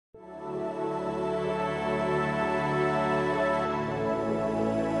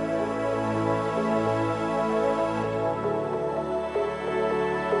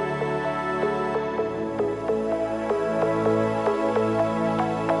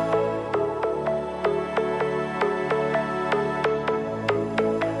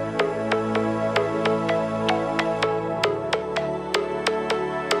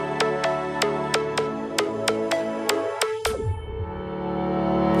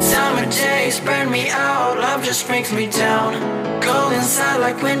days burn me out, love just brings me down. Cold inside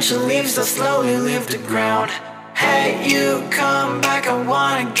like winter leaves that slowly leave the ground. Hey, you come back, I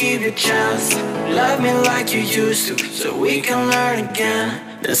wanna give you a chance. Love me like you used to, so we can learn again.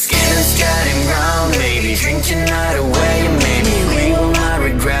 The skin is getting brown, baby, drink your night away. You made me, we will not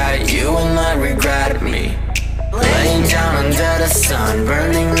regret it, you will not regret me. Laying down under the sun,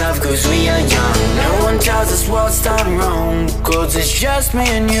 burning love cause we are young. No one tells us what's done wrong, cause it's just me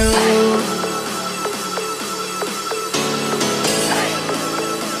and you.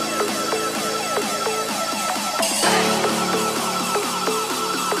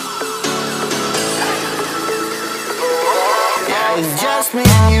 It's just me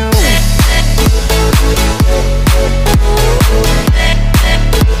and you.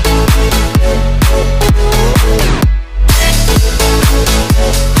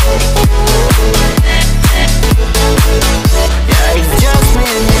 Yeah, it's just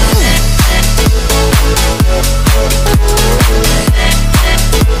me and you.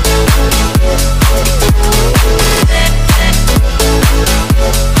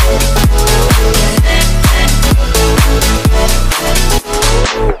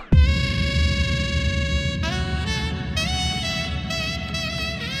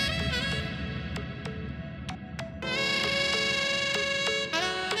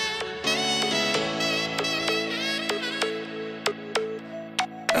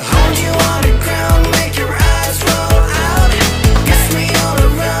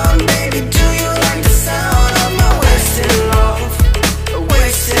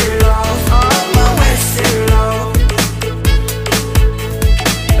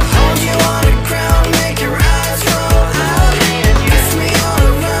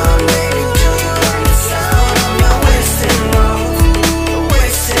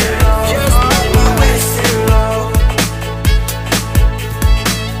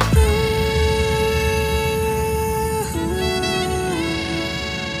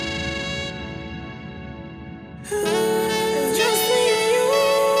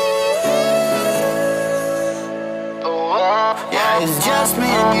 It's just me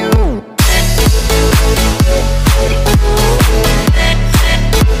and you.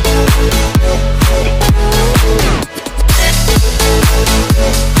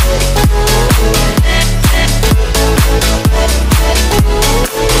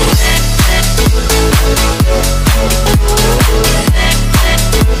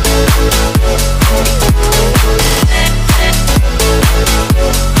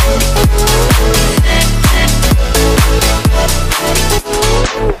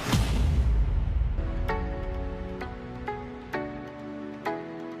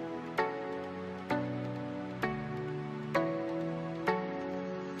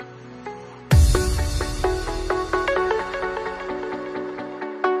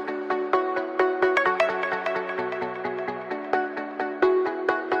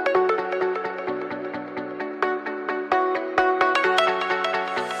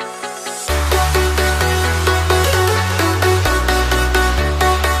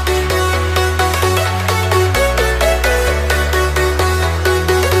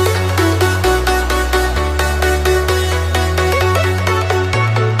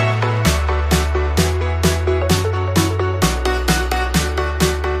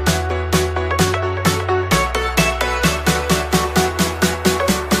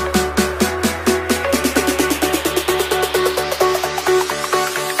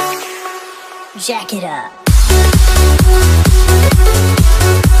 Jack it up.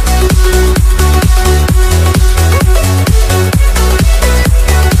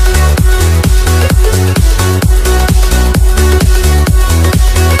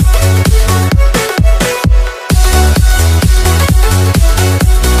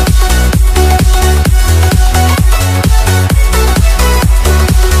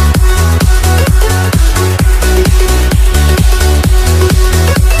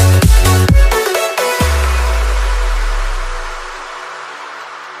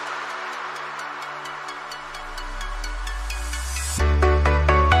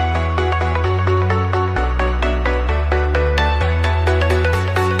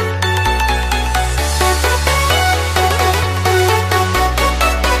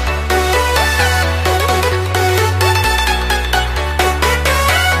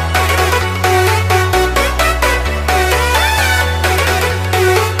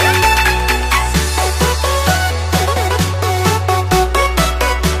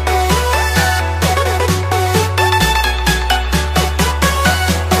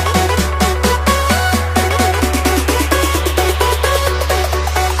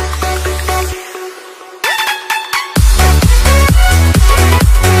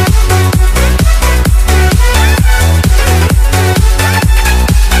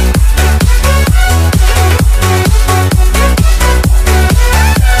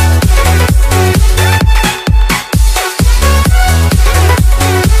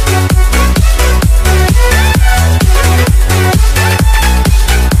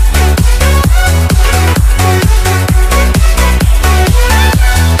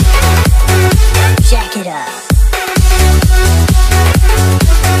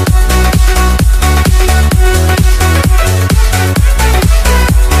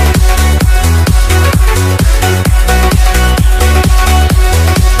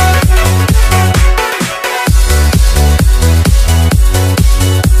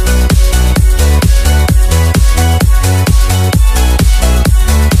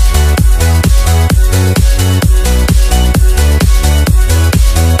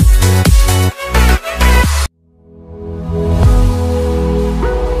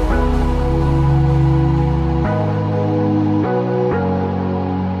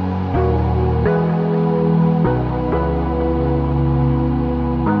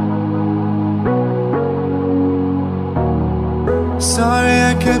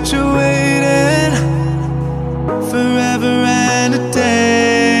 kept you waiting forever and a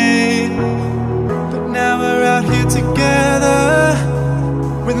day. But now we're out here together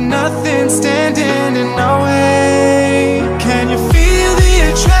with nothing standing in our way. Can you feel the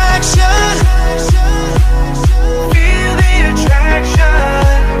attraction? Feel the attraction.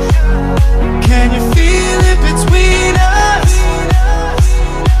 Can you feel it between us?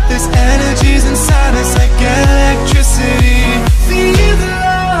 This energy's inside us like electricity. Feel the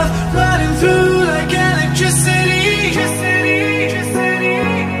love running through like electricity.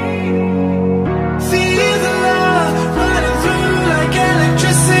 Feel the love running through like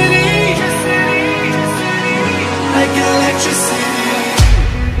electricity. Like electricity.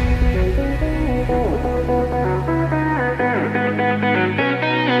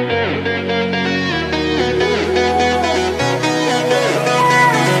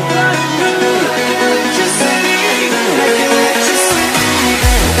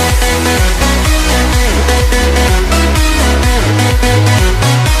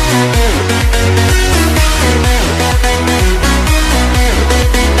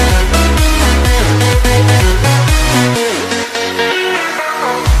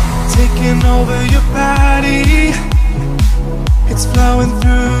 Taking over your body, it's flowing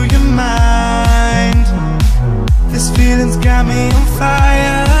through your mind. This feeling's got me on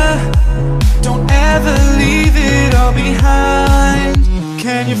fire. Don't ever leave it all behind.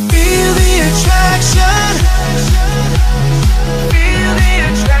 Can you feel the attraction? Feel the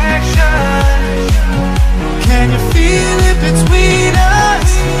attraction. Can you feel it between us?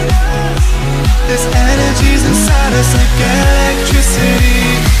 This energy's inside us like electricity.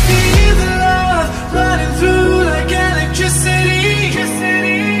 Feel the love running through like electricity.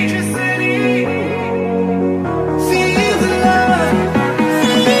 Feel the love.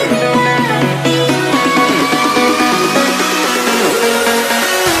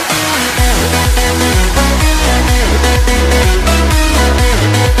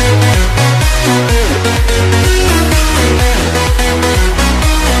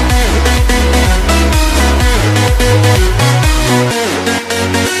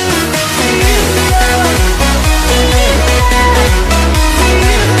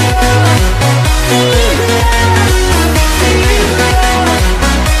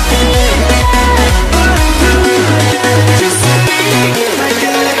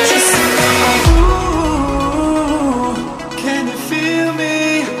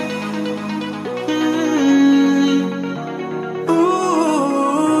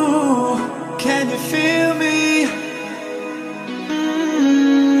 Can you feel me?